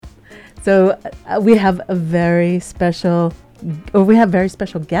So we have very special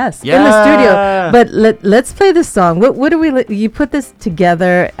guests in the studio. But let's play this song. What do we? You put this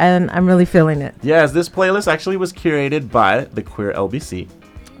together, and I'm really feeling it. Yes, this playlist actually was curated by the Queer LBC.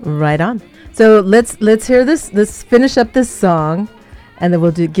 Right on. So let's hear this. Let's finish up this song, and then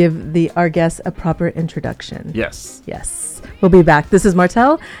we'll give our guests a proper introduction. Yes. We'll be back. This is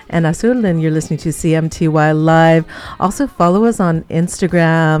Martel and Azul, and you're listening to CMTY Live. Also, follow us on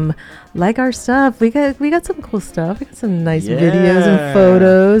Instagram. Like our stuff. We got some cool stuff. We got some nice videos and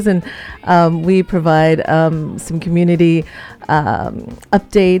photos, and we provide some community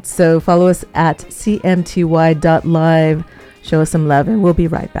updates. So follow us at cmty.live. Show us some love, and we'll be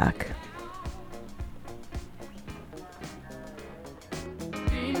right back.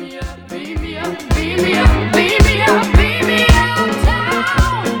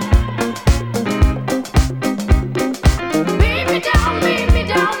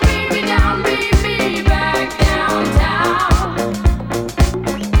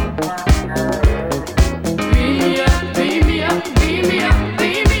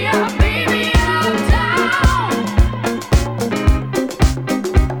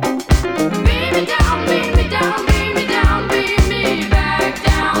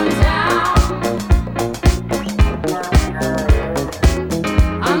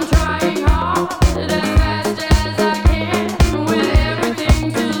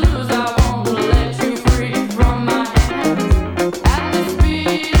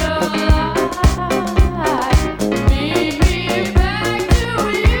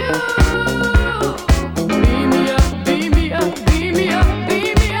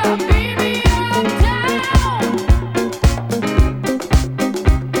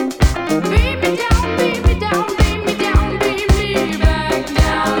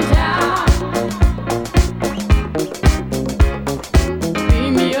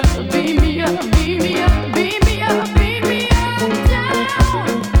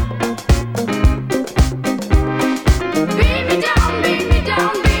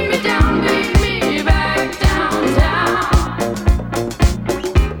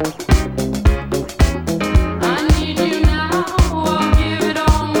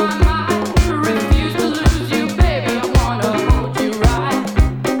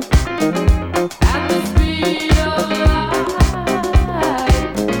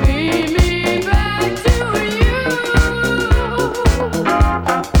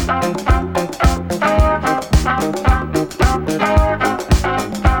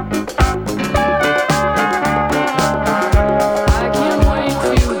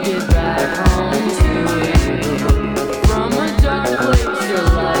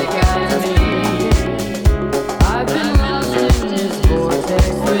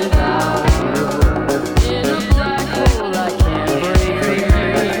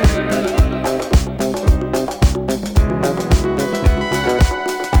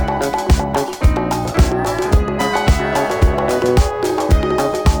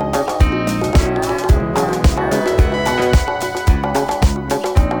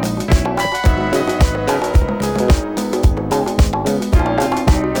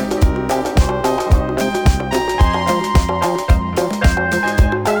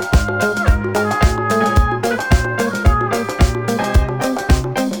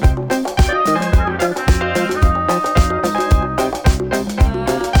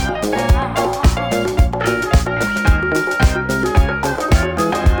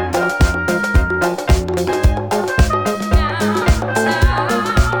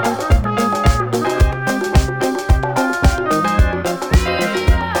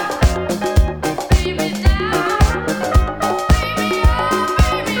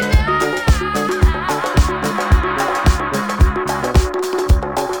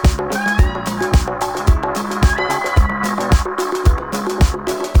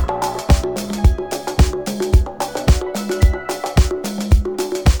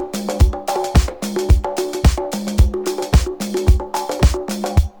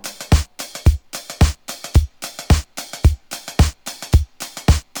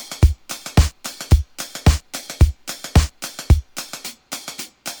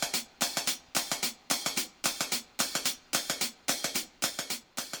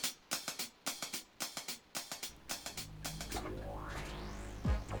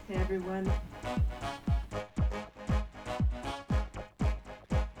 Hey everyone.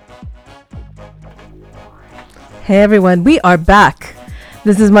 Hey everyone, we are back.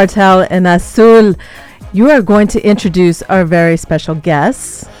 This is Martel and Azul. You are going to introduce our very special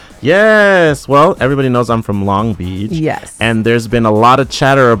guests. Yes. Well, everybody knows I'm from Long Beach. Yes. And there's been a lot of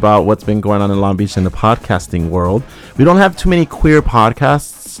chatter about what's been going on in Long Beach in the podcasting world. We don't have too many queer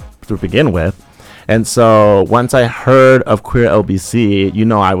podcasts to begin with. And so once I heard of Queer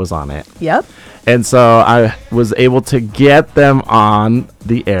LBC, I was on it. Yep. And so I was able to get them on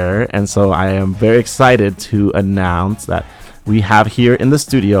the air. And so I am very excited to announce that we have here in the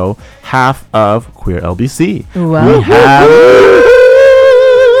studio half of Queer LBC. Wow. We have...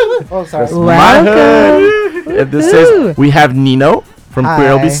 Oh, sorry. We have Nino from Hi. Queer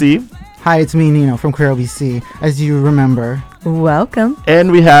LBC. Hi, it's me, Nino, from Queer LBC, as you remember. Welcome.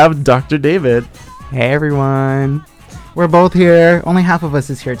 And we have Dr. David. Hey everyone. We're both here. Only half of us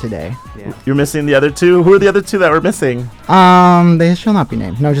is here today. Yeah. You're missing the other two. Who are the other two that we're missing? They shall not be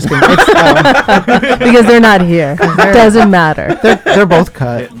named. No, just kidding. It's, Because they're not here. Doesn't matter. they're both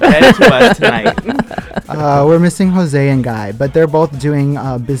cut. Dead to us tonight. We're missing Jose and Guy, but they're both doing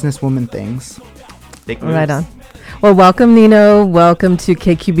businesswoman things. Big moves. Right on. Well, welcome, Nino. Welcome to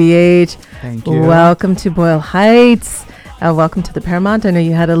KQBH. Thank you. Welcome to Boyle Heights. Welcome to the Paramount. I know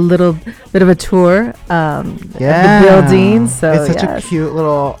you had a little bit of a tour of the building. So it's such a cute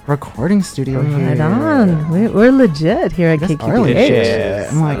little recording studio here. Right on. We're legit here at That's KQBH. our legit.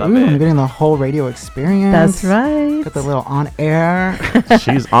 Yes. I'm like, I love ooh, it. I'm getting the whole radio experience. That's right. Got the little on air.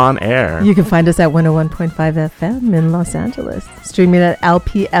 She's on air. You can find us at 101.5 FM in Los Angeles. Streaming at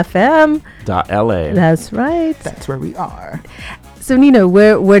LPFM. .la. That's right. That's where we are. So, Nino,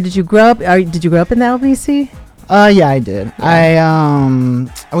 where did you grow up? Did you grow up in the LBC? Yeah, I did. I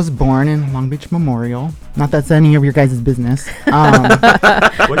was born in Long Beach Memorial. Not that's any of your guys' business.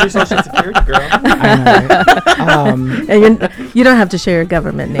 What's your social security, girl? I know, right? And you don't have to share your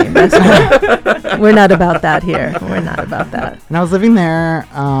government name. That's right. We're not about that here. We're not about that. And I was living there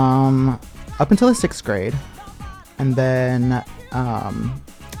up until the 6th grade. And then,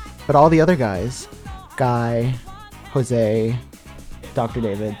 but all the other guys, Guy, Jose, Dr.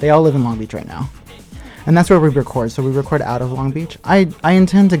 David, they all live in Long Beach right now. And that's where we record. So we record out of Long Beach. I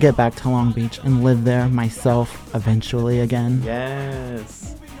intend to get back to Long Beach and live there myself eventually again.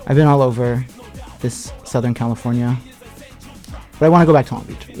 Yes. I've been all over this Southern California. But I want to go back to Long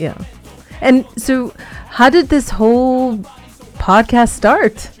Beach. Yeah. And so, how did this whole podcast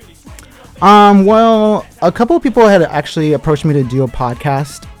start? Well, a couple of people had actually approached me to do a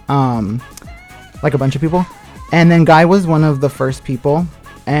podcast. Like a bunch of people. And then Guy was one of the first people.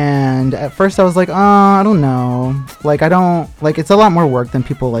 And at first I was like, I don't know. Like, it's a lot more work than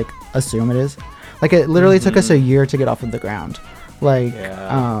people, like, assume it is. Like, it literally took us a year to get off of the ground. Like,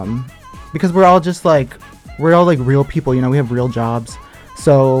 because we're all real people, we have real jobs.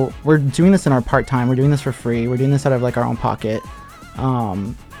 So we're doing this in our part-time. We're doing this for free. We're doing this out of, like, our own pocket.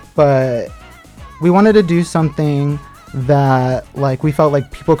 But we wanted to do something that, like, we felt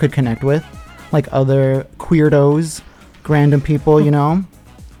like people could connect with. Like, other queerdos, random people,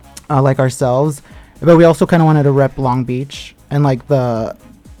 like ourselves, but we also kind of wanted to rep Long Beach and like the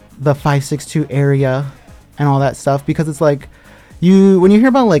 562 area and all that stuff, because it's like when you hear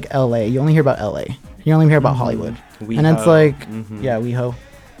about like LA, you only hear about LA, you only hear about Hollywood, and it's like WeHo,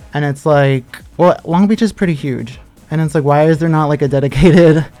 and it's like, well, Long Beach is pretty huge, and it's like, why is there not like a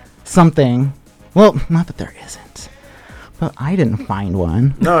dedicated something? Well, not that there isn't, but I didn't find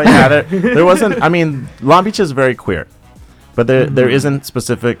one. No, yeah, there wasn't. I mean, Long Beach is very queer. But there isn't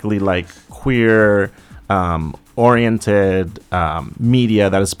specifically like queer oriented media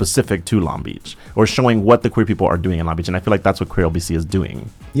that is specific to Long Beach or showing what the queer people are doing in Long Beach. And I feel like that's what Queer LBC is doing.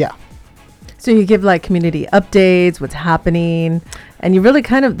 Yeah. So you give like community updates, what's happening, and you really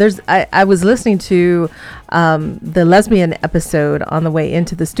kind of, I was listening to the lesbian episode on the way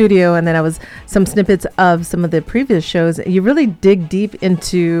into the studio, and then I was some snippets of some of the previous shows. You really dig deep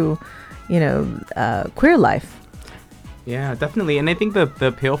into, queer life. Yeah, definitely. And I think the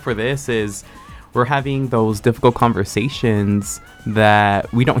appeal for this is we're having those difficult conversations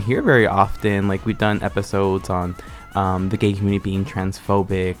that we don't hear very often. Like, we've done episodes on the gay community being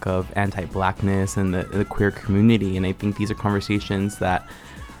transphobic, of anti-blackness, and the queer community. And I think these are conversations that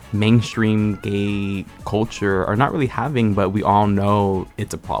mainstream gay culture are not really having, but we all know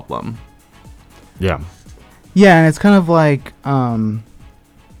it's a problem. Yeah. Yeah, and it's kind of like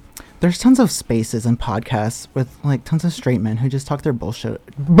there's tons of spaces and podcasts with like tons of straight men who just talk their bullshit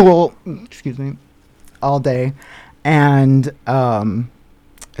all day, and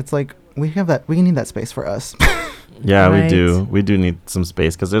it's like we need that space for us. Yeah, Right. we do need some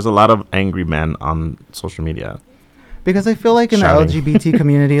space, because there's a lot of angry men on social media. Because I feel like in Shouting. the LGBT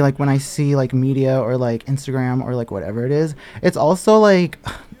community, like when I see like media or like Instagram or like whatever it is, it's also like,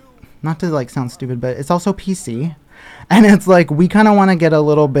 not to like sound stupid, but it's also PC. And it's like, we kind of want to get a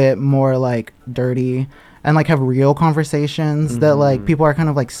little bit more like dirty and like have real conversations that like people are kind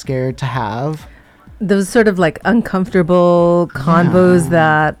of like scared to have. Those sort of like uncomfortable convos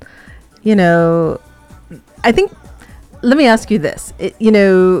that you know, I think, let me ask you this.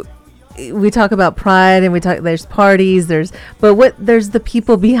 We talk about pride and there's parties, there's the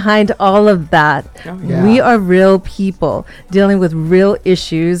people behind all of that. Oh, yeah. We are real people dealing with real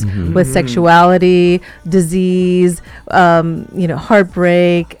issues with sexuality, disease,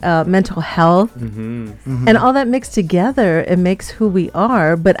 heartbreak, mental health, and all that mixed together. It makes who we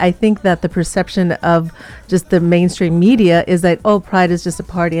are. But I think that the perception of just the mainstream media is that, oh, pride is just a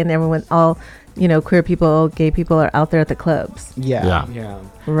party and everyone, all, queer people, gay people are out there at the clubs. Yeah.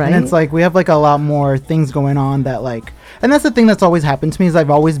 Right. And it's like we have like a lot more things going on that like, and that's the thing that's always happened to me is I've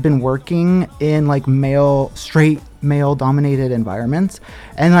always been working in like straight male dominated environments.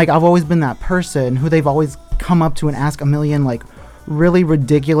 And like I've always been that person who they've always come up to and ask a million like really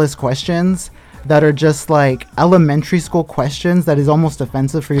ridiculous questions that are just like elementary school questions that is almost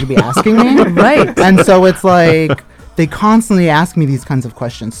offensive for you to be asking me. Right. And so it's like they constantly ask me these kinds of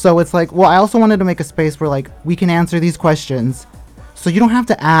questions. So it's like, well, I also wanted to make a space where like we can answer these questions so you don't have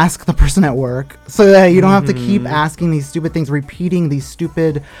to ask the person at work, so that you don't have to keep asking these stupid things, repeating these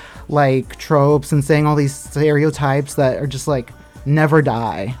stupid like tropes and saying all these stereotypes that are just like never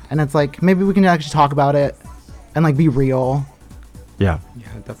die. And it's like maybe we can actually talk about it and like be real. Yeah.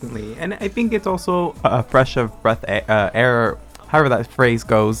 Yeah, definitely. And I think it's also a fresh of breath air, however that phrase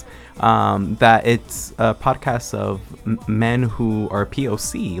goes, that it's a podcast of men who are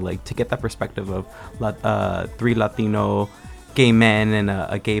POC, like to get that perspective of 3 Latino gay men and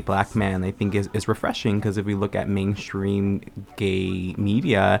a gay black man, I think is refreshing, because if we look at mainstream gay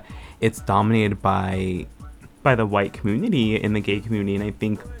media, it's dominated by the white community in the gay community. And I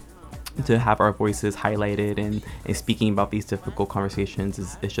think to have our voices highlighted and speaking about these difficult conversations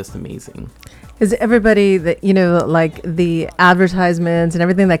is just amazing. Is everybody that, like the advertisements and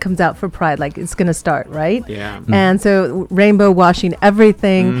everything that comes out for Pride, like it's going to start, right? Yeah. And so rainbow washing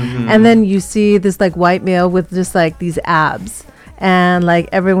everything. And then you see this like white male with just like these abs and like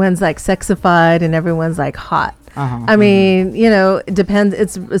everyone's like sexified and everyone's like hot. I mean, it depends.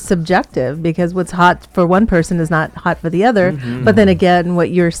 It's subjective because what's hot for one person is not hot for the other. But then again,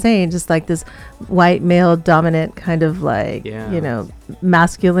 what you're saying, just like this white male dominant kind of like,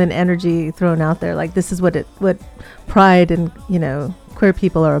 masculine energy thrown out there. Like this is what pride and, queer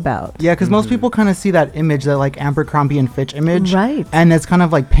people are about. Yeah, because most people kind of see that image, that like Abercrombie and Fitch image. Right. And it's kind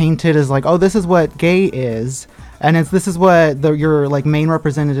of like painted as like, oh, this is what gay is. And this is what your like main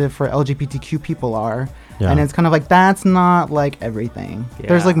representative for LGBTQ people are. Yeah. And it's kind of like, that's not like everything. Yeah.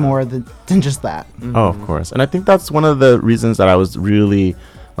 There's like more than just that. Oh, of course. And I think that's one of the reasons that I was really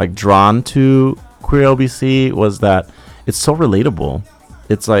like drawn to Queer LBC, was that it's so relatable.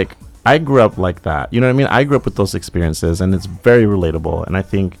 It's like, I grew up like that. You know what I mean? I grew up with those experiences and it's very relatable. And I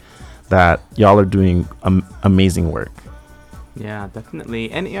think that y'all are doing amazing work. Yeah,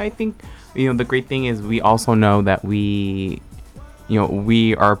 definitely. And I think, the great thing is we also know that we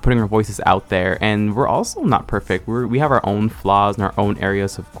are putting our voices out there, and we're also not perfect. We have our own flaws and our own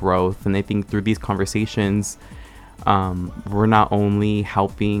areas of growth. And I think through these conversations, we're not only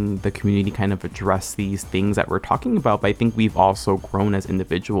helping the community kind of address these things that we're talking about, but I think we've also grown as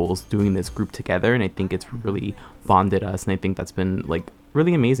individuals doing this group together. And I think it's really bonded us. And I think that's been like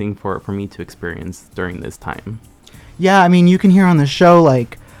really amazing for me to experience during this time. Yeah, I mean, you can hear on the show,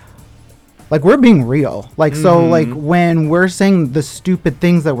 like we're being real. Like, so like when we're saying the stupid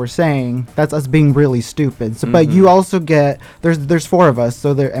things that we're saying, that's us being really stupid. So, but you also get, there's 4 of us.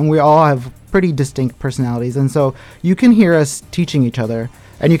 So and we all have pretty distinct personalities. And so you can hear us teaching each other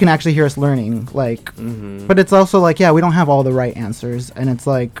and you can actually hear us learning, like, but it's also like, yeah, we don't have all the right answers. And it's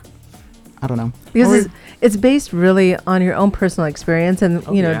like, I don't know. Because it's based really on your own personal experience. And,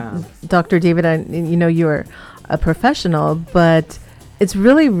 Dr. David, you're a professional, but it's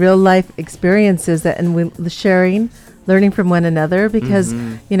really real life experiences and sharing, learning from one another, because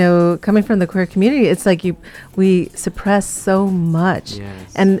coming from the queer community, it's like we suppress so much.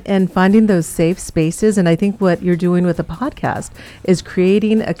 Yes. and finding those safe spaces. And I think what you're doing with the podcast is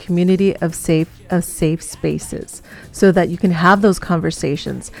creating a community of safe spaces, so that you can have those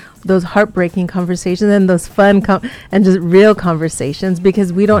conversations, those heartbreaking conversations, and those fun and just real conversations,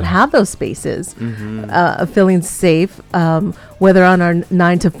 because we don't have those spaces of feeling safe, whether on our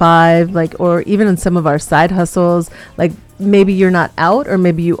 9 to 5, like, or even on some of our side hustles, like maybe you're not out, or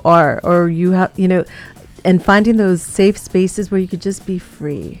maybe you are, or you have, and finding those safe spaces where you could just be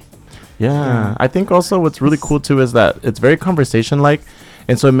free. Yeah. I think also what's really cool too is that it's very conversation like,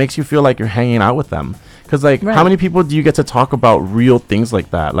 and so it makes you feel like you're hanging out with them. Because like, how many people do you get to talk about real things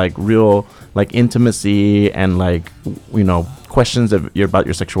like that, like real like intimacy and like questions about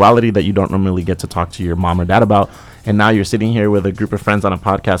your sexuality that you don't normally get to talk to your mom or dad about? and now you're sitting here with a group of friends on a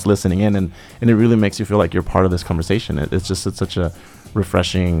podcast listening in, and it really makes you feel like you're part of this conversation. It's such a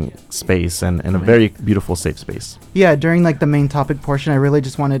refreshing space and a very beautiful, safe space. Yeah, during like the main topic portion, I really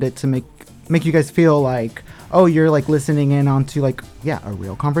just wanted it to make you guys feel like, oh, you're like listening in onto like, yeah, a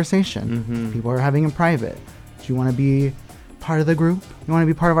real conversation. People are having in private. Do you want to be part of the group? You want to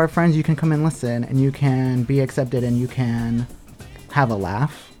be part of our friends? You can come and listen, and you can be accepted, and you can have a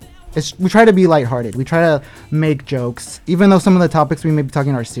laugh. We try to be lighthearted. We try to make jokes, even though some of the topics we may be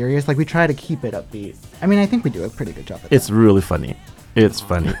talking are serious. Like, we try to keep it upbeat. I mean, I think we do a pretty good job at It's that. really funny. It's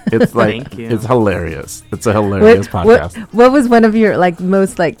funny. It's like, Thank you. it's hilarious. It's a hilarious podcast. What was one of your like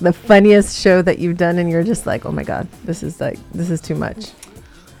most like the funniest show that you've done, and you're just like, oh my god, this is too much?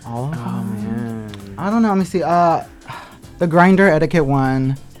 All of Oh them? man. I don't know. Let me see. The grinder etiquette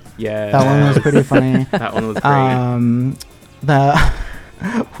one. Yeah. That one was pretty funny. That one was great. The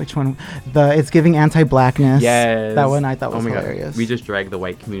which one? The it's giving anti-blackness. Yes. That one I thought Oh was my God. hilarious. We just dragged the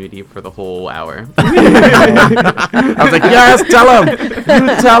white community for the whole hour. I was like, yes, tell him.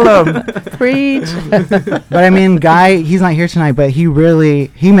 You tell him. Preach. But I mean, Guy, he's not here tonight, but he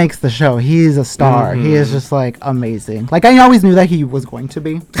makes the show. He's a star. He is just like amazing. Like, I always knew that he was going to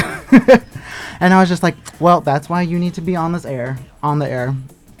be. And I was just like, well, that's why you need to be on the air.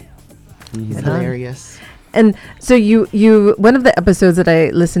 He's Yeah. hilarious. And so you one of the episodes that I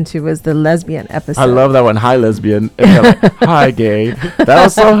listened to was the lesbian episode. I love that one. Hi, lesbian. And you're like, hi, gay. That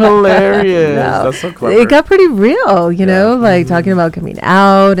was so hilarious. No. That's so clever. It got pretty real, you know, like Mm-hmm. talking about coming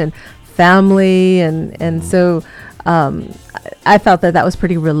out and family, and so I felt that was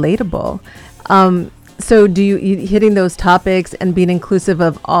pretty relatable. So do you hitting those topics and being inclusive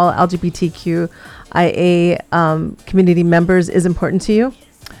of all LGBTQIA community members is important to you?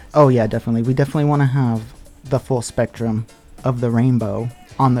 Oh yeah, definitely. We definitely want to have the full spectrum of the rainbow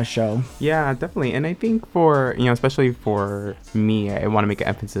on the show. Yeah, definitely. And I think for, especially for me, I want to make an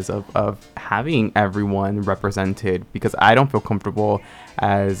emphasis of having everyone represented, because I don't feel comfortable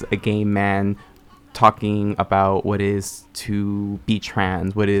as a gay man talking about what it is to be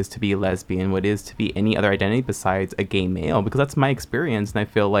trans, what it is to be a lesbian, what it is to be any other identity besides a gay male, because that's my experience. And I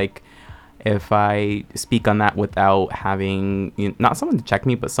feel like if I speak on that without having not someone to check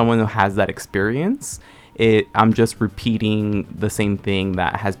me, but someone who has that experience, I'm just repeating the same thing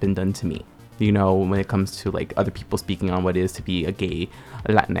that has been done to me, when it comes to like other people speaking on what it is to be a gay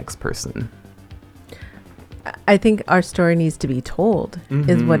Latinx person. I think our story needs to be told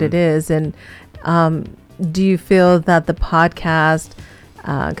is what it is. And do you feel that the podcast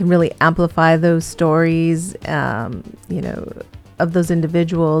can really amplify those stories, of those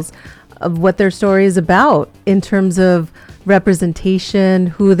individuals, of what their story is about in terms of representation,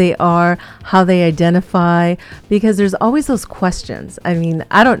 who they are, how they identify? Because there's always those questions. I mean,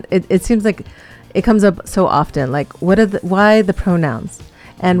 it seems like it comes up so often, like why the pronouns?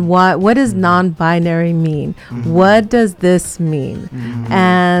 And what does non-binary mean? What does this mean?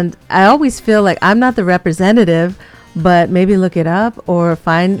 And I always feel like I'm not the representative, but maybe look it up or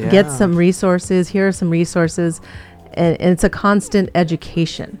get some resources. Here are some resources. And it's a constant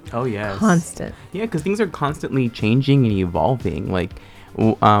education. Oh, yes. Constant. Yeah, because things are constantly changing and evolving. Like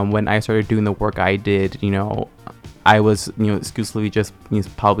when I started doing the work I did, I was, exclusively just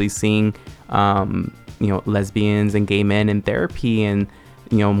probably seeing, lesbians and gay men in therapy. And,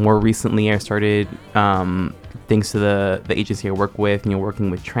 more recently I started, thanks to the agency I work with, working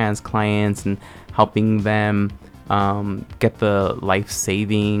with trans clients and helping them get the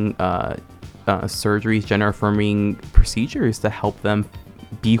life-saving surgeries, gender-affirming procedures to help them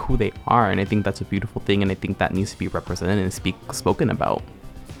be who they are. And I think that's a beautiful thing, and I think that needs to be represented and spoken about.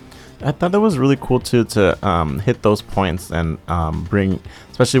 I thought that was really cool too to hit those points and bring,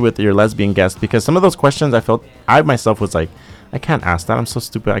 especially with your lesbian guest, because some of those questions I myself was like, I can't ask that. I'm so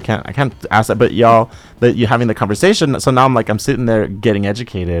stupid. I can't ask that. But y'all, that you're having the conversation. So now I'm sitting there getting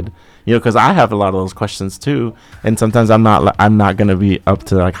educated, because I have a lot of those questions too. And sometimes I'm not gonna be up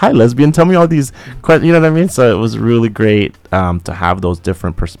to like, hi lesbian, tell me all these questions. You know what I mean? So it was really great to have those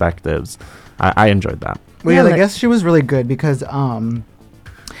different perspectives. I enjoyed that. Well, yeah, I guess she was really good because,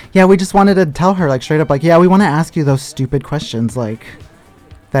 we just wanted to tell her like straight up, like, yeah, we want to ask you those stupid questions, like,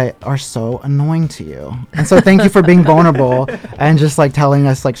 that are so annoying to you. And so thank you for being vulnerable and just like telling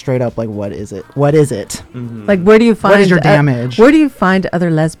us like straight up, like, what is it? Like, where do you find what is your damage? Where do you find other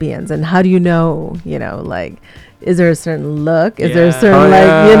lesbians, and how do you know, like, is there a certain look? Is there a certain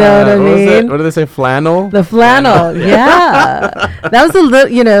you know what I mean? What do they say? Flannel? The flannel, yeah. That was a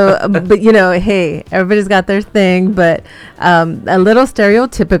little, but hey, everybody's got their thing, but a little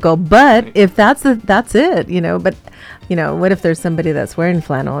stereotypical. But if that's it, but you know, what if there's somebody that's wearing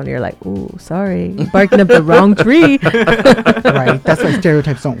flannel and you're like, ooh, sorry, you're barking up the wrong tree. Right. That's why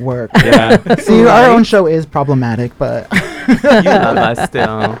stereotypes don't work. Yeah. See, our own show is problematic, but You love us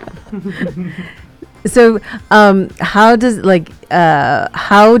still. So, how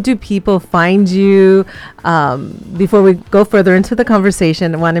do people find you? Before we go further into the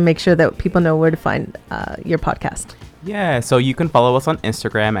conversation, I want to make sure that people know where to find your podcast. Yeah, so you can follow us on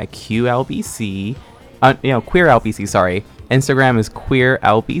Instagram at QLBC, Queer LBC, sorry. Instagram is Queer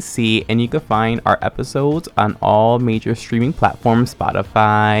LBC, and you can find our episodes on all major streaming platforms,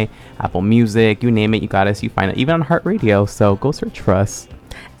 Spotify, Apple Music, you name it, you got us, you find it, even on Heart Radio, so go search for us.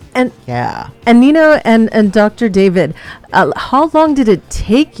 And yeah. And Nino and Dr. David, how long did it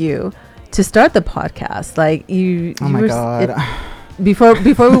take you to start the podcast? Like Oh my God. Before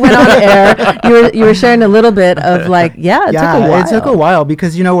we went on air, you were sharing a little bit of like, it took a while. It took a while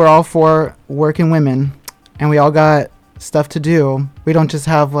because, you know, we're all 4 working women and we all got stuff to do. We don't just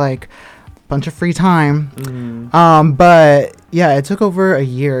have like a bunch of free time. But yeah, it took over a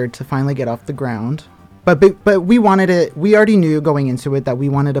year to finally get off the ground. But we wanted it. We already knew going into it that we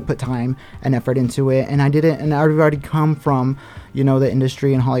wanted to put time and effort into it. And I did it. And I've already come from, you know, the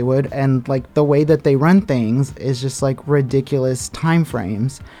industry in Hollywood. And like the way that they run things is just like ridiculous time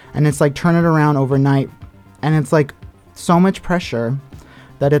frames. And it's like turn it around overnight. And it's like so much pressure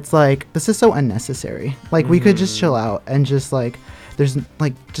that it's like, this is so unnecessary. Like we could just chill out and just like, there's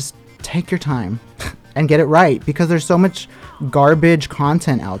like, just take your time and get it right, because there's so much garbage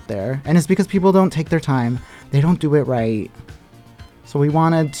content out there, and it's because people don't take their time, they don't do it right. So we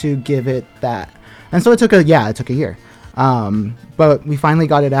wanted to give it that, and so it took a year, but we finally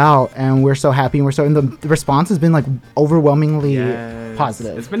got it out, and we're so happy, and the response has been like overwhelmingly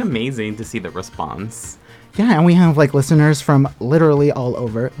positive. It's been amazing to see the response. Yeah, and we have like listeners from literally all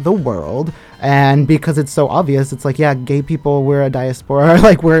over the world. And because it's so obvious, it's like, yeah, gay people, we're a diaspora,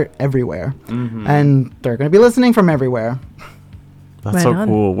 like we're everywhere. And they're going to be listening from everywhere. That's Right so on.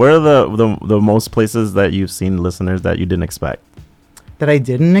 cool. Where are the most places that you've seen listeners that you didn't expect? That I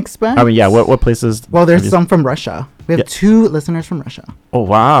didn't expect? I mean, yeah, what places? Well, there's have you- some from Russia. We have 2 listeners from Russia. Oh,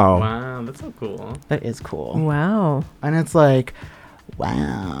 wow. Wow, that's so cool. That is cool. Wow. And it's like,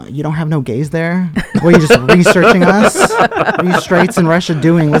 wow, you don't have no gays there? Well, you're just researching us? What are you straights in Russia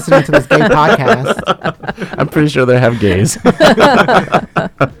doing listening to this gay podcast? I'm pretty sure they have gays. That's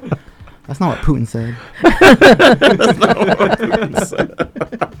not what Putin said.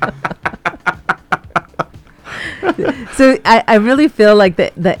 So I really feel like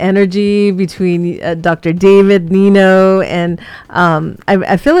the energy between Dr. David, Nino, and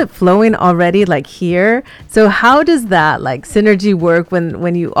I feel it flowing already, like here. So how does that like synergy work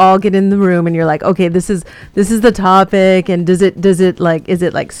when you all get in the room and you're like, okay, this is the topic, and is it like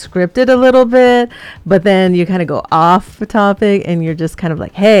scripted a little bit, but then you kind of go off the topic and you're just kind of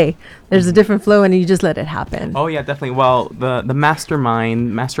like, hey, there's a different flow, and you just let it happen. Oh yeah, definitely. Well, the master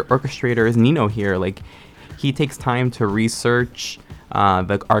orchestrator is Nino here. Like, he takes time to research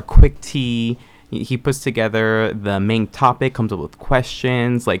our quick tea. He puts together the main topic, comes up with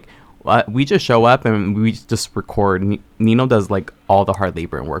questions. Like, we just show up and we just record. Nino does like all the hard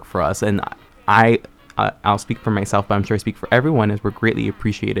labor and work for us. And I'll speak for myself, but I'm sure I speak for everyone, is we're greatly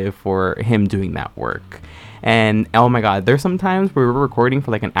appreciative for him doing that work. And oh my God, there's some times where we're recording for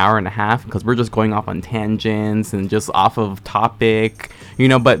like an hour and a half because we're just going off on tangents and just off of topic, you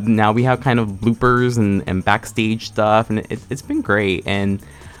know, but now we have kind of bloopers and backstage stuff, and it's been great. And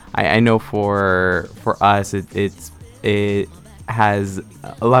I know for us, it has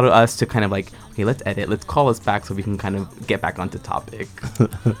allowed us to kind of like, okay, let's edit, let's call us back so we can kind of get back onto topic.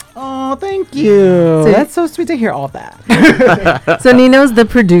 Oh, thank you. That's so sweet to hear all that. So Nino's the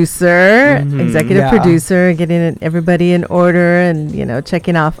producer, executive Yeah. producer, getting everybody in order and, you know,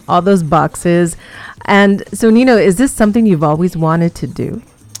 checking off all those boxes. And so, Nino, is this something you've always wanted to do?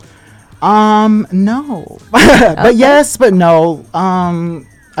 No. But yes, but no.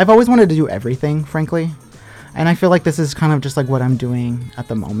 I've always wanted to do everything, frankly. And I feel like this is kind of just like what I'm doing at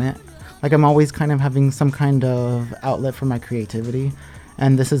the moment. Like, I'm always kind of having some kind of outlet for my creativity.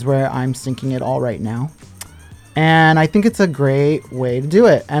 And this is where I'm sinking it all right now. And I think it's a great way to do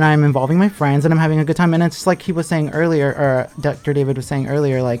it. And I'm involving my friends and I'm having a good time. And it's just like he was saying earlier, or Dr. David was saying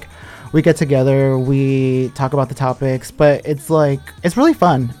earlier, like, we get together, we talk about the topics, but it's like, it's really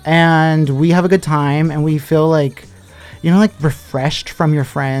fun. And we have a good time and we feel like, you know, like refreshed from your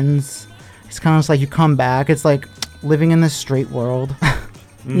friends. It's kind of just like you come back. It's like living in this straight world.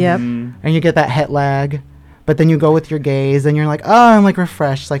 Yep. And you get that het lag. But then you go with your gaze and you're like, oh, I'm like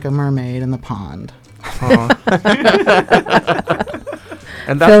refreshed like a mermaid in the pond.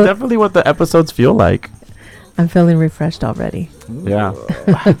 And that's So- definitely what the episodes feel like. I'm feeling refreshed already. Yeah.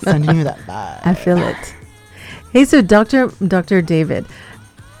 Sending you that vibe. I feel it. Hey, so Dr. David,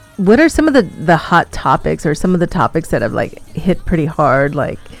 what are some of the hot topics or some of the topics that have like hit pretty hard,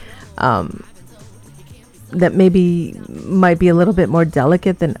 like that maybe might be a little bit more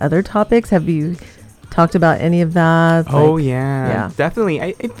delicate than other topics? Have you talked about any of that? Oh, Like, yeah, definitely.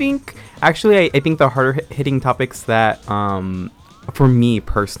 I think, actually, I think the harder hitting topics that, for me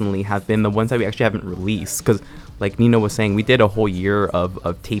personally, have been the ones that we actually haven't released. Because, like Nina was saying, we did a whole year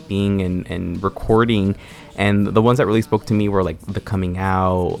of taping and recording. And the ones that really spoke to me were, like, the coming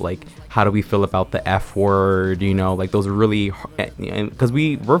out, like, how do we feel about the F word, you know, like, those are really, because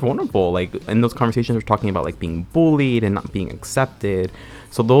we're vulnerable, like, in those conversations, we're talking about, like, being bullied and not being accepted.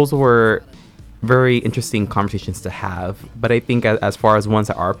 So those were very interesting conversations to have. But I think as far as ones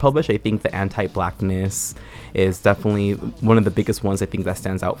that are published, I think the anti-blackness is definitely one of the biggest ones I think that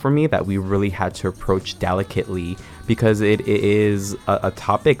stands out for me, that we really had to approach delicately, because it is a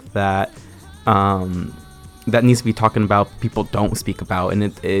topic that that needs to be talking about, people don't speak about,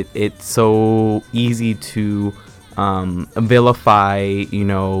 and it's so easy to vilify, you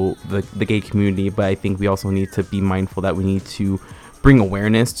know, the gay community. But I think we also need to be mindful that we need to bring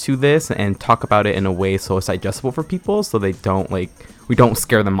awareness to this and talk about it in a way so it's digestible for people, so they don't, like, we don't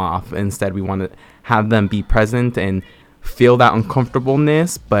scare them off. Instead, we want to have them be present and feel that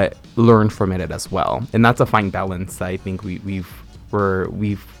uncomfortableness, but learn from it as well. And that's a fine balance that I think we've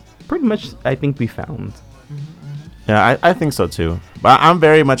pretty much, I think, we found. Yeah, I think so too. But I'm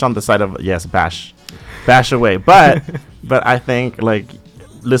very much on the side of, yes, bash away. But but I think, like,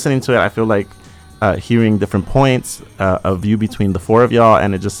 listening to it, I feel like hearing different points of view between the four of y'all,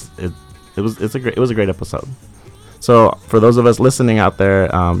 and it was a great episode. So for those of us listening out there,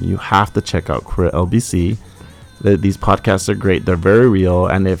 you have to check out Queer LBC. These podcasts are great. They're very real.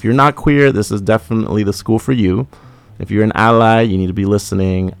 And if you're not queer, this is definitely the school for you. If you're an ally, you need to be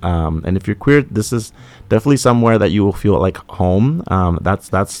listening. And if you're queer, this is definitely somewhere that you will feel like home. That's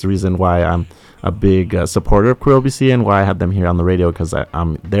the reason why I'm a big supporter of Queer LBC and why I had them here on the radio, because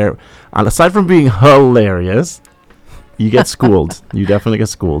I'm there. Aside from being hilarious, you get schooled. You definitely get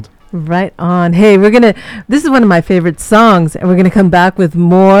schooled. Right on. Hey, this is one of my favorite songs, and we're going to come back with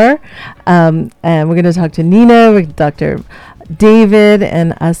more. And we're going to talk to Nina, with Dr. David,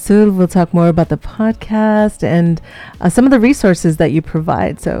 and Azul. We'll talk more about the podcast and some of the resources that you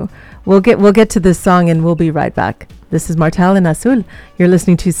provide. So we'll get to this song, and we'll be right back. This is Martel and Azul. You're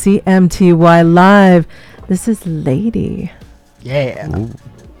listening to CMTY Live. This is Lady. Yeah. Ooh.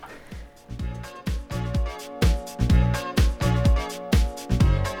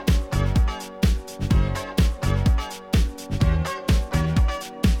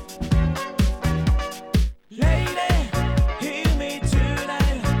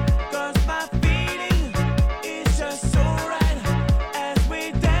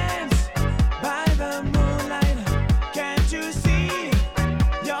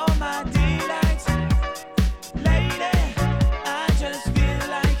 You're my delight, lady. I just feel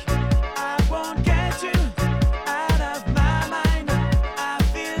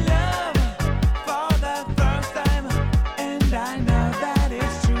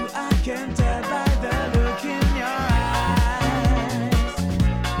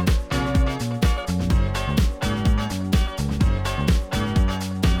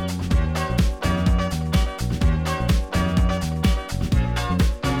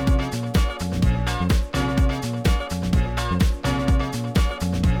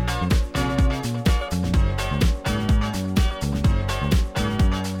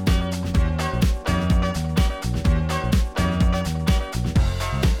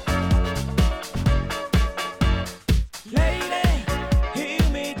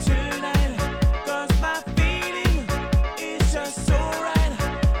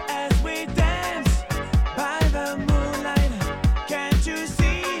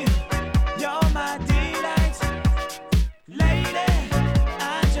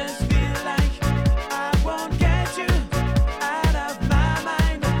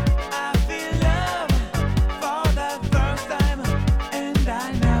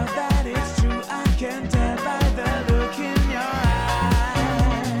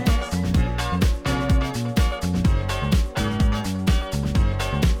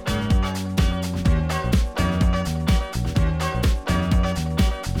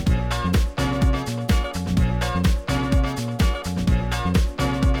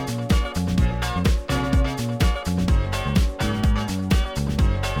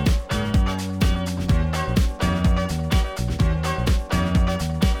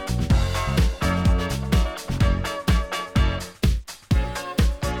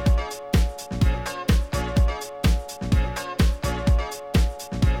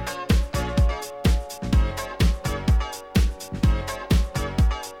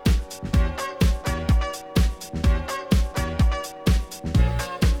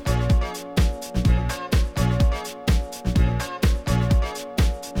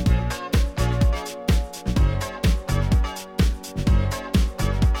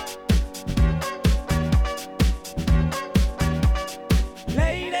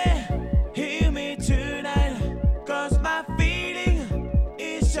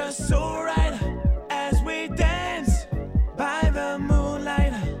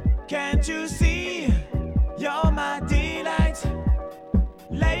Can't you see? You're my delight.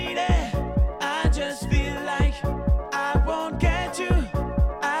 Lady, I just feel like I won't get you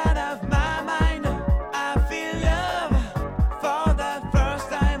out of my mind. I feel love for the first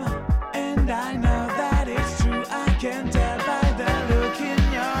time, and I know that it's true. I can tell by the look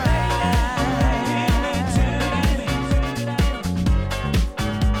in your eye. Hear me tonight,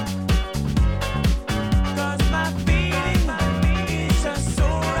 'cause my feeling is just so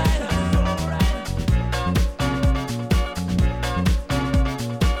right.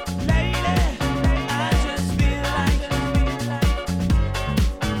 Lady, I just feel like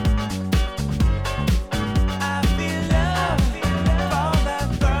I feel love for the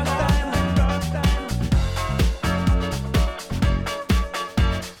first time.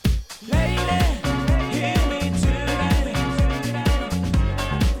 Lady, hear me tonight.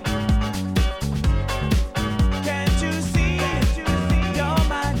 Can't you see? You're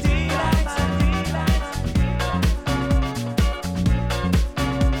my delight.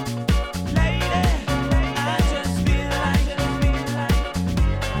 Lady, I just feel like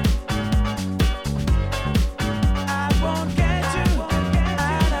I won't get you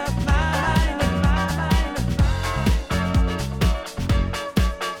out of my mind.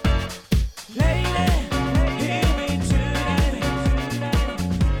 Lady, hear me tonight,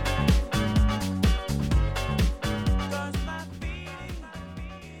 'cause my feeling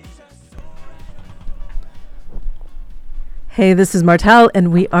is just so. Hey, this is Martel,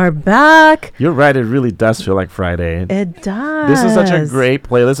 and we are back. You're right. It really does feel like Friday. It does. This is such a great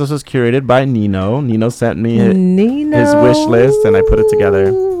playlist. This was curated by Nino. Nino sent me Nino. his wish list, and I put it together.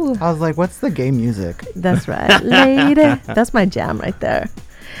 I was like, what's the gay music? That's right, lady. That's my jam right there.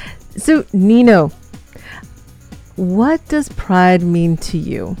 So, Nino, what does pride mean to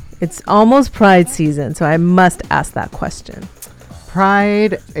you? It's almost pride season, so I must ask that question.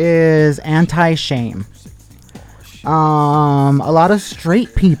 Pride is anti-shame. A lot of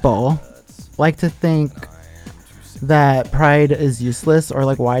straight people like to think that pride is useless, or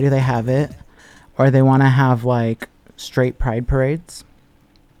like, why do they have it? Or they want to have like straight pride parades.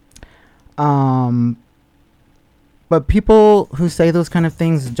 But people who say those kind of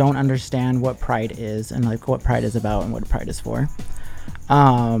things don't understand what pride is, and like what pride is about and what pride is for.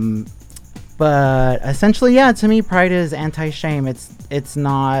 But essentially, yeah, to me, pride is anti-shame. It's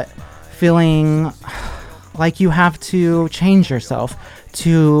not feeling like you have to change yourself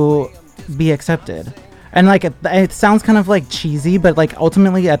to be accepted. And like it sounds kind of like cheesy, but like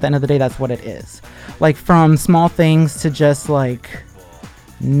ultimately at the end of the day, that's what it is. Like from small things to just like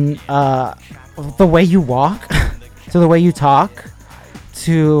the way you walk to the way you talk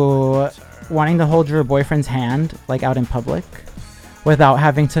to wanting to hold your boyfriend's hand like out in public without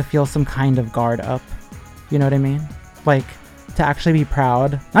having to feel some kind of guard up. You know what I mean? Like to actually be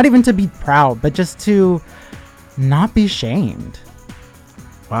proud, not even to be proud, but just to not be shamed.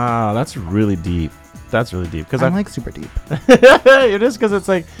 Wow, that's really deep. That's really deep. Because I'm like super deep. It is, because it's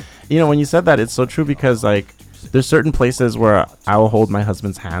like, you know, when you said that, it's so true, because like there's certain places where I will hold my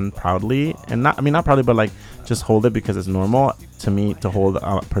husband's hand proudly, and not proudly, but like just hold it because it's normal to me to hold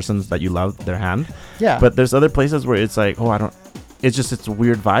persons that you love their hand. Yeah. But there's other places where it's like, it's a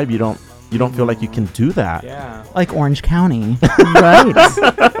weird vibe. You don't feel like you can do that. Yeah. Like Orange County. Right.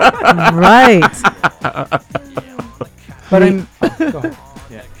 Right. But go ahead.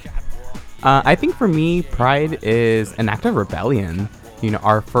 I think for me, pride is an act of rebellion. You know,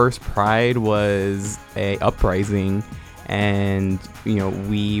 our first pride was a uprising, and you know,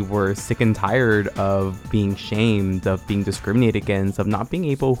 we were sick and tired of being shamed, of being discriminated against, of not being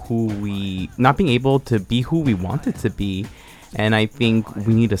able to be who we wanted to be. And I think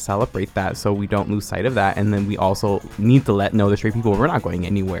we need to celebrate that so we don't lose sight of that. And then we also need to know the straight people we're not going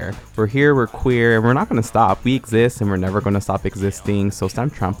anywhere. We're here, we're queer, and we're not going to stop. We exist, and we're never going to stop existing. So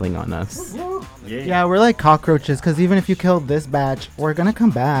stop trampling on us. Yeah, we're like cockroaches, because even if you killed this batch, we're going to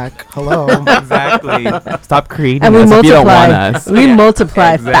come back. Hello. Exactly. Stop creating And we us if you don't want multiply. us. We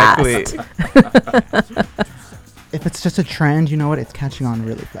multiply Exactly. fast. If it's just a trend, you know what? It's catching on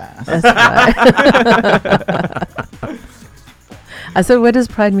really fast. That's right. So what does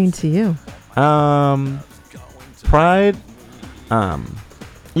pride mean to you? Pride,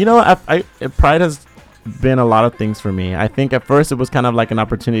 you know, pride has been a lot of things for me. I think at first it was kind of like an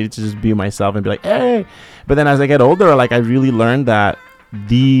opportunity to just be myself and be like, hey. But then as I get older, like I really learned that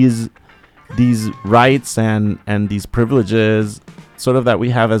these rights and these privileges sort of that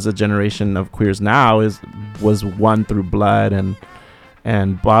we have as a generation of queers now was won through blood and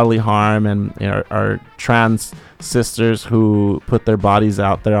bodily harm, and you know, our trans sisters who put their bodies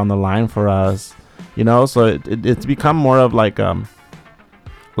out there on the line for us, you know. So it's become more of like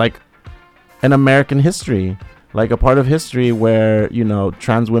like an American history, like a part of history where, you know,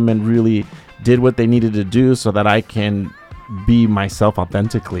 trans women really did what they needed to do so that I can be myself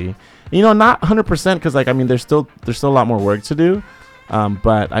authentically. You know, not 100%, because like, I mean, there's still a lot more work to do.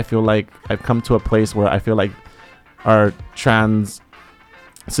 But I feel like I've come to a place where I feel like our trans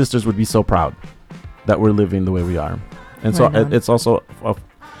sisters would be so proud that we're living the way we are. And so it's also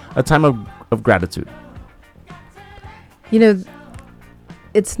a time of gratitude. You know,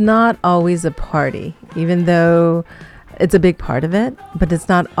 it's not always a party, even though it's a big part of it, but it's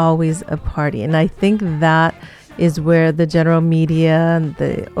not always a party. And I think that is where the general media and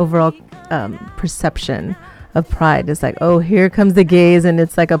the overall perception of Pride is like, oh, here comes the gays and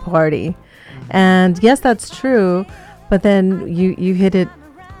it's like a party. And yes, that's true. But then you hit it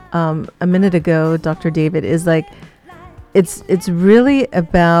a minute ago, Dr. David, is like, it's really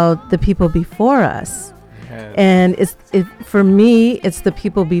about the people before us. Yes. And for me, it's the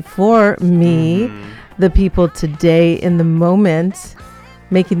people before me, the people today in the moment,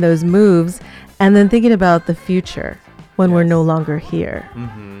 making those moves, and then thinking about the future when we're no longer here.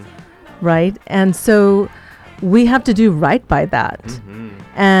 Right? And so we have to do right by that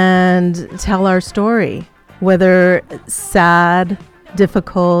and tell our story, whether sad,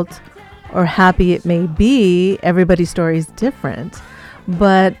 difficult, or happy it may be. Everybody's story is different,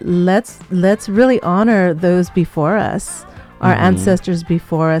 but let's really honor those before us, our ancestors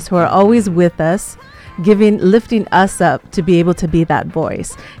before us, who are always with us, lifting us up to be able to be that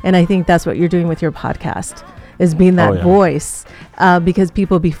voice. And I think that's what you're doing with your podcast, is being that voice, because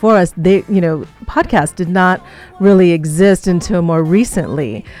people before us, podcasts did not really exist until more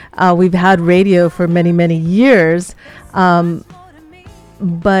recently. We've had radio for many, many years,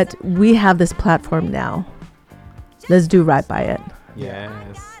 but we have this platform now. Let's do right by it.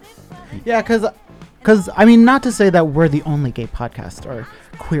 Yes. Yeah, because I mean, not to say that we're the only gay podcast or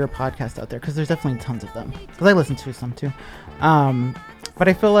queer podcast out there, because there's definitely tons of them, because I listen to some too, but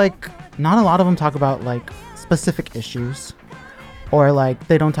I feel like not a lot of them talk about like specific issues, or like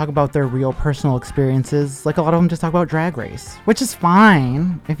they don't talk about their real personal experiences. Like a lot of them just talk about Drag Race, which is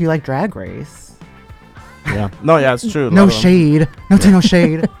fine if you like Drag Race. Yeah. No, yeah, it's true. No shade. No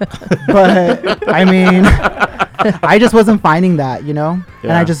shade. But I mean, I just wasn't finding that, you know? Yeah.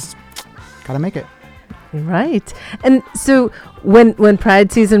 And I just gotta make it. Right. And so when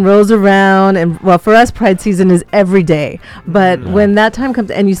Pride season rolls around, and well, for us, Pride season is every day. But when that time comes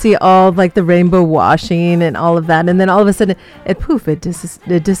and you see all like the rainbow washing and all of that, and then all of a sudden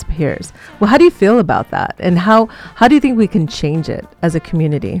it disappears. Well, how do you feel about that? And how do you think we can change it as a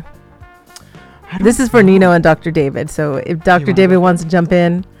community? This is for Nino and Dr. David. So if Dr. David wants to jump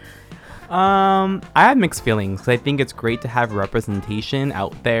in. I have mixed feelings. I think it's great to have representation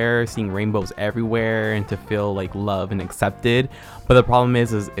out there, seeing rainbows everywhere, and to feel like loved and accepted. But the problem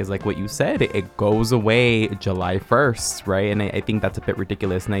is like what you said, it goes away July 1st, right? And I think that's a bit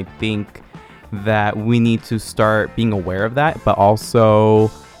ridiculous. And I think that we need to start being aware of that, but also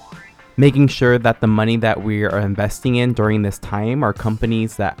making sure that the money that we are investing in during this time are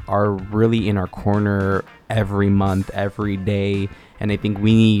companies that are really in our corner every month, every day. And I think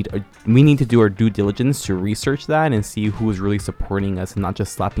we need to do our due diligence to research that and see who is really supporting us, and not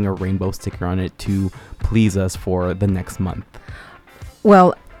just slapping a rainbow sticker on it to please us for the next month.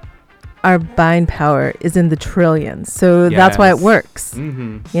 Well, our buying power is in the trillions, so that's why it works.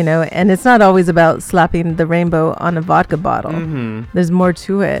 You know, and it's not always about slapping the rainbow on a vodka bottle. There's more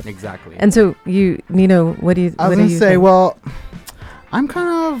to it. Exactly. And so Nino, what do you? I was gonna say, well, I'm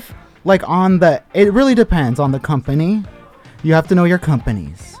kind of like it really depends on the company. You have to know your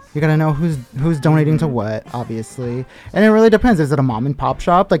companies. You gotta know who's donating to what, obviously. And it really depends. Is it a mom and pop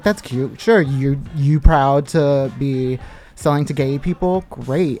shop? Like, that's cute. Sure, you proud to be selling to gay people?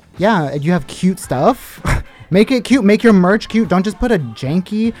 Great. Yeah, you have cute stuff. Make it cute. Make your merch cute. Don't just put a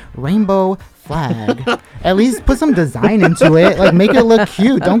janky rainbow flag. At least put some design into it. Like, make it look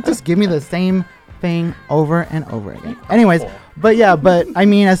cute. Don't just give me the same thing over and over again. Anyways, but I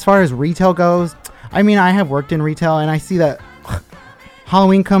mean, as far as retail goes, I mean, I have worked in retail, and I see that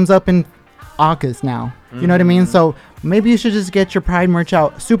Halloween comes up in August now. You know what I mean? So maybe you should just get your Pride merch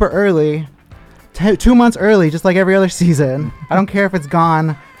out super early, 2 months early, just like every other season. I don't care if it's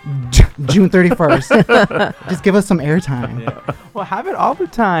gone June 31st. Just give us some airtime. Yeah. Well, have it all the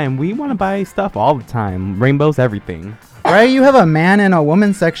time. We want to buy stuff all the time. Rainbows, everything. Right? You have a man and a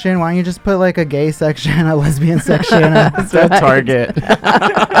woman section. Why don't you just put like a gay section, a lesbian section? It's at Target.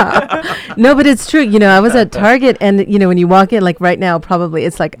 No, but it's true. You know, I was at Target, and you know, when you walk in, like right now, probably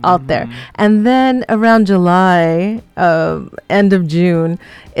it's like out there. And then around July, end of June,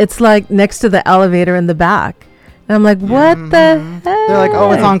 it's like next to the elevator in the back. And I'm like, what the heck? They're like,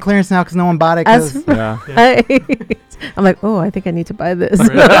 oh, it's on clearance now because no one bought it. As 'cause- Yeah. I'm like, oh, I think I need to buy this.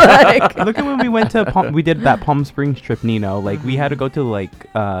 Like, Look at when we went to we did that Palm Springs trip, Nino. Like we had to go to like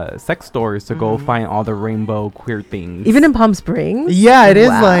sex stores to go find all the rainbow queer things. even in Palm Springs. Yeah, it is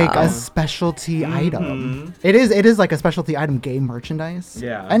like Wow. a specialty item. It is like a specialty item, gay merchandise.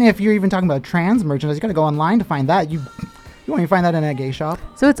 Yeah. And if you're even talking about trans merchandise, you gotta go online to find that. You won't even find that in a gay shop.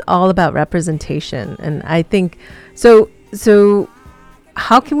 So it's all about representation, and I think so. So,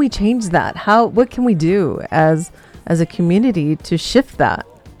 how can we change that? What can we do as a community to shift that?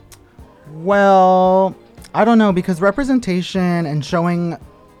 Well, I don't know, because representation and showing,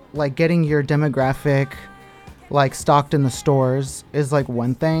 like, getting your demographic, like, stocked in the stores is, like,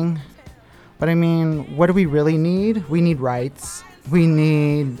 one thing. But, I mean, what do we really need? We need rights. We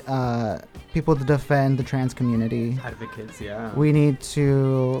need people to defend the trans community. advocates, yeah. We need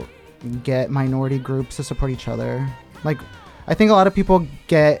to get minority groups to support each other. Like, I think a lot of people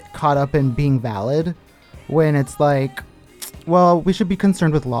get caught up in being valid when it's like, well, we should be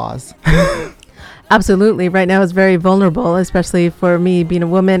concerned with laws. Absolutely. Right now it's very vulnerable, especially for me being a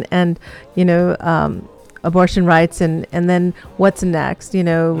woman and, abortion rights and then what's next,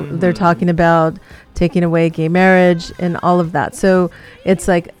 they're talking about taking away gay marriage and all of that. So it's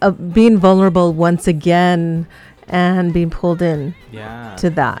like being vulnerable once again and being pulled in Yeah. to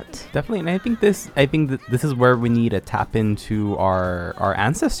that. Definitely, and I think that this is where we need to tap into our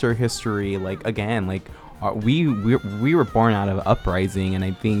ancestor history. Like again, like we were born out of uprising, and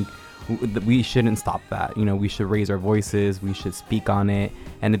I think we shouldn't stop that. We should raise our voices. We should speak on it.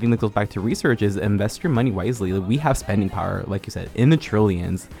 And I think that goes back to research: is invest your money wisely. Like, we have spending power, like you said, in the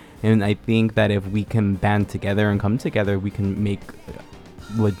trillions. And I think that if we can band together and come together, we can make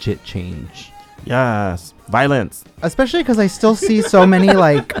legit change. Yes. Violence. Especially because I still see so many,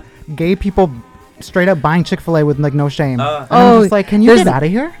 like, gay people straight up buying Chick-fil-A with, like, no shame. And I'm Oh, just like, can you there's- get out of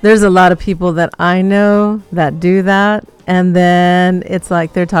here? There's a lot of people that I know that do that. And then it's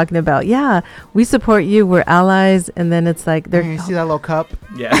like they're talking about, yeah, we support you. We're allies. And then it's like they're, You see that little cup?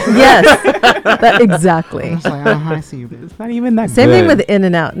 Yeah. yes, exactly. I'm just like, I see you, bitch. It's not even that Same thing good. with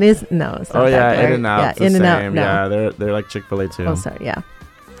In-N-Out. No, it's not Oh yeah, that good. In-N-Out. Yeah, In-N-Out. Same. No. Yeah, they're like Chick-fil-A too. Oh, sorry. Yeah.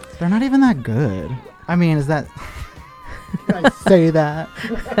 They're not even that good. I mean, is that... Can I say that?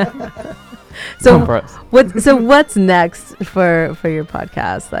 Come So for us. what's next for your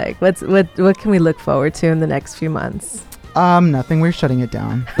podcast? Like, what can we look forward to in the next few months? Nothing. We're shutting it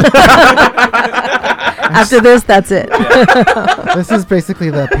down. After this, that's it. This is basically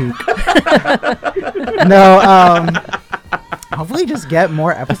the peak. No, hopefully just get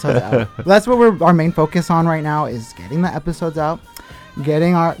more episodes out. That's what our main focus on right now, is getting the episodes out,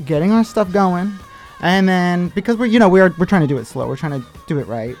 getting our stuff going. And then, because we're trying to do it slow. We're trying to do it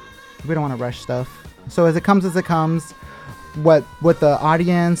right. We don't want to rush stuff. So as it comes, what the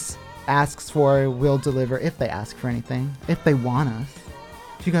audience asks for, we'll deliver, if they ask for anything. If they want us.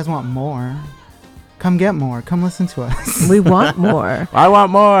 If you guys want more, come get more. Come listen to us. We want more. I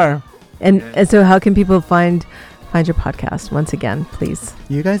want more. And so how can people find your podcast once again, please?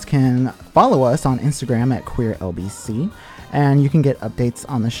 You guys can follow us on Instagram at QueerLBC, and you can get updates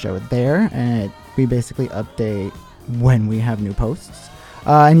on the show there. And we basically update when we have new posts.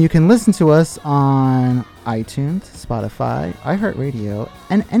 And you can listen to us on iTunes, Spotify, iHeartRadio,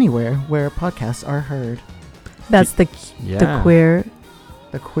 and anywhere where podcasts are heard. That's the Yeah. queer.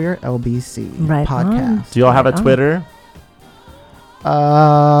 The Queer LBC Right podcast. Do y'all have a Oh. Twitter?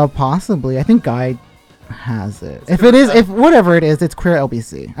 Possibly. I think Guy has it. If whatever it is, it's Queer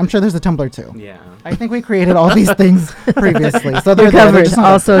LBC. I'm sure there's a Tumblr too. Yeah. I think we created all these things previously, so they're We're there. They're covered just not-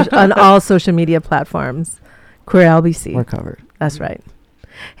 also on all social media platforms. Queer LBC. We're covered. That's right.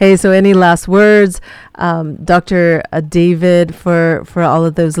 Hey, so any last words, Dr. David, for all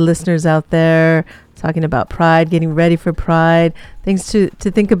of those listeners out there talking about Pride, getting ready for Pride, things to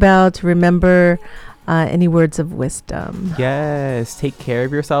think about, to remember, any words of wisdom? Yes, take care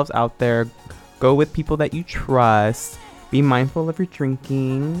of yourselves out there. Go with people that you trust. Be mindful of your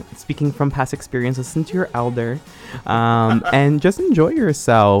drinking. Speaking from past experience, listen to your elder. And just enjoy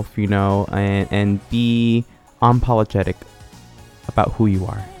yourself, and be unapologetic about who you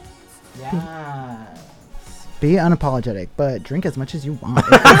are. Be unapologetic, but drink as much as you want.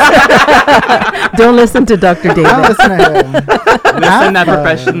 Don't listen to Dr. Don't David. listen to him. Listen Have that fun,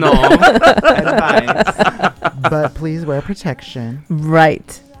 professional advice. but please wear protection.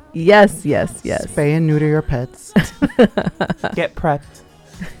 Right. Yes. Spay and neuter your pets. Get prepped.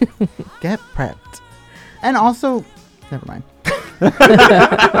 Get prepped. And also, never mind.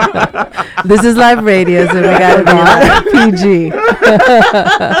 This is live radio, so we gotta be PG.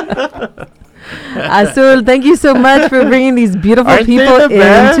 Azul, thank you so much for bringing these beautiful Aren't they people the into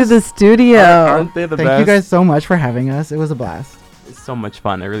best? the studio. Aren't they the Thank best? you guys so much for having us. It was a blast. It's so much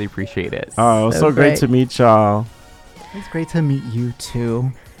fun. I really appreciate it. Oh, it was So so great great. to meet y'all. It's great to meet you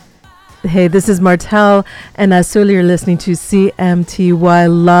too. Hey, this is Martel and Azul. You're listening to CMTY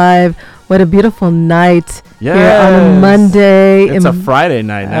Live. What a beautiful night here on a Yes. Monday. It's a Friday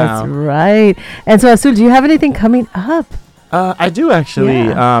night That's now. right. And so, Azul, do you have anything coming up? I do actually.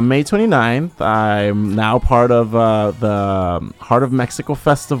 Yeah. May 29th, I'm now part of the Heart of Mexico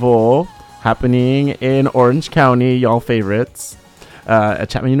Festival happening in Orange County, y'all favorites, at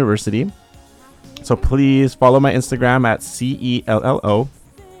Chapman University. So please follow my Instagram at CELLO_AZUL,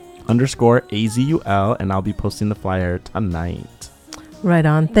 and I'll be posting the flyer tonight. Right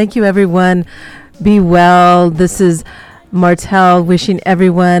on. Thank you, everyone. Be well. This is Martel wishing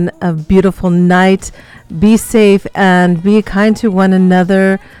everyone a beautiful night. Be safe and be kind to one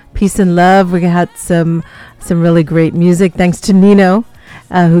another. Peace and love. We had some really great music. Thanks to Nino,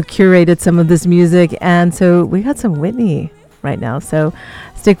 who curated some of this music. And so we got some Whitney right now. So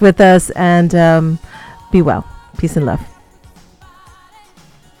stick with us and be well. Peace and love.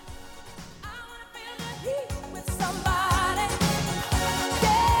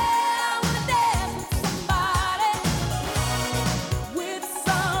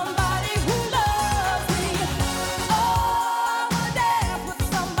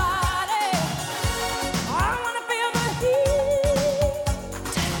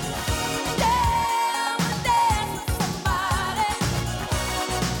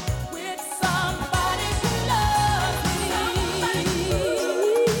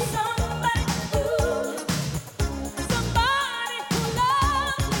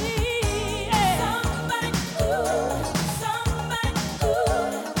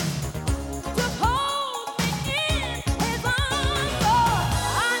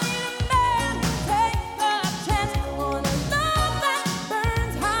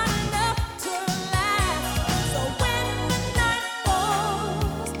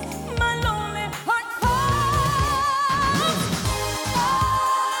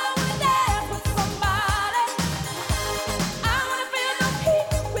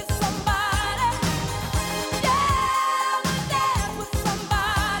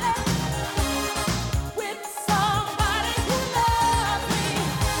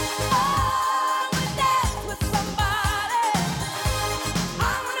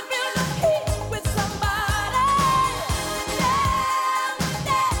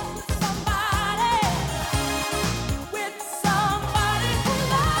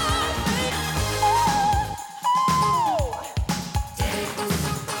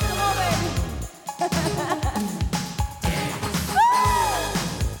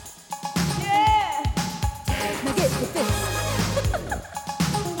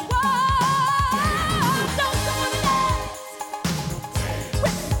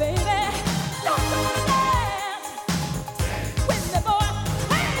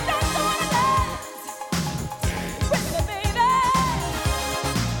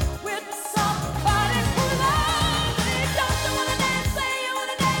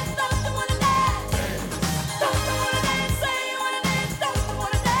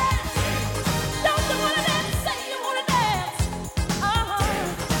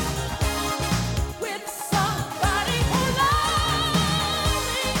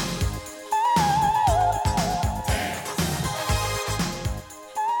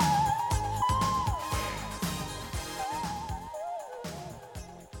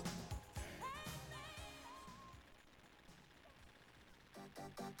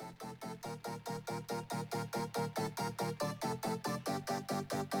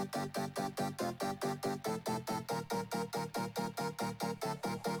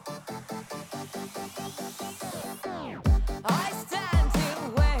 I stand here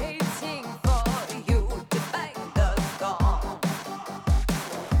waiting for you to bang the gong,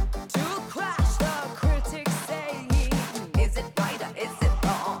 to crash the critics saying, is it right or is it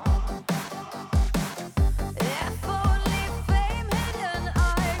wrong? If only fame hidden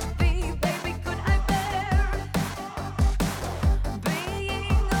I'd be, baby, could I bear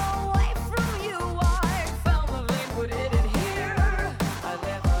being away from you? I firmly put it in here. I'll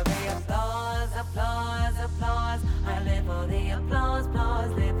never be applause, applause.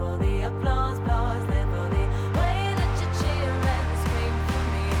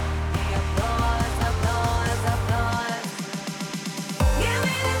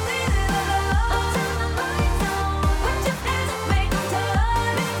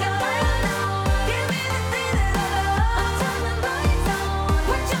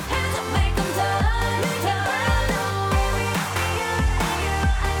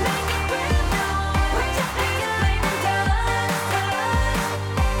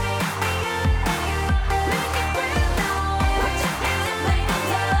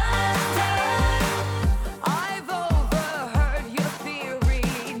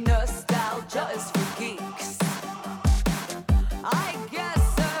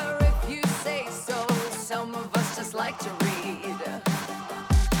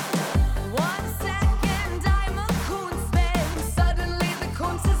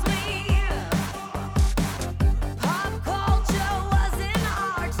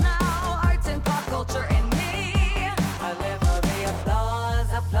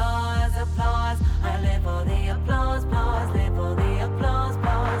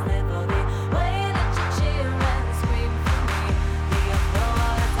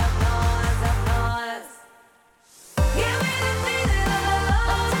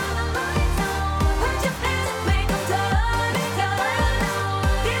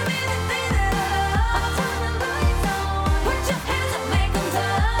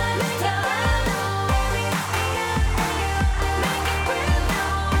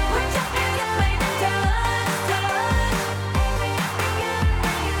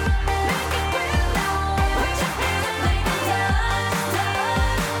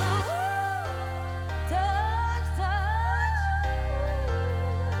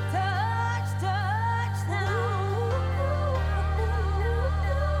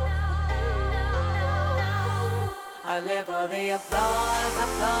 live for the applause,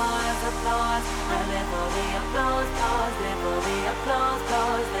 applause, applause. I live for the applause, applause, live for the applause,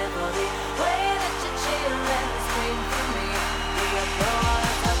 applause.